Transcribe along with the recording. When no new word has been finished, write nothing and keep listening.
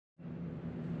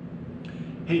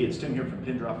Hey, it's Tim here from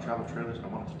Pin Drop Travel Trailers. I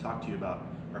wanted to talk to you about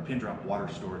our Pin Drop water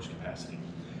storage capacity.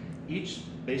 Each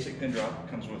basic Pin Drop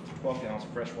comes with 12 gallons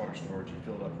of fresh water storage. You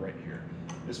fill it up right here.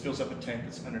 This fills up a tank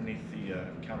that's underneath the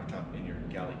countertop in your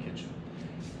galley kitchen.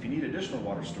 If you need additional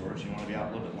water storage, you want to be out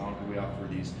a little bit longer, we offer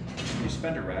these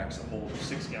Fender racks that hold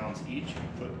 6 gallons each. You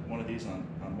can put one of these on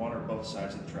one or both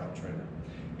sides of the travel trailer.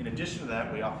 In addition to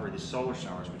that, we offer these solar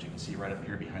showers, which you can see right up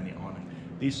here behind the awning.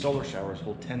 These solar showers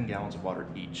hold 10 gallons of water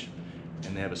each,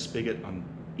 and they have a spigot on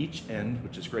each end,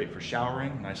 which is great for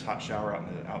showering, nice hot shower out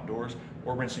in the outdoors,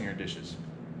 or rinsing your dishes.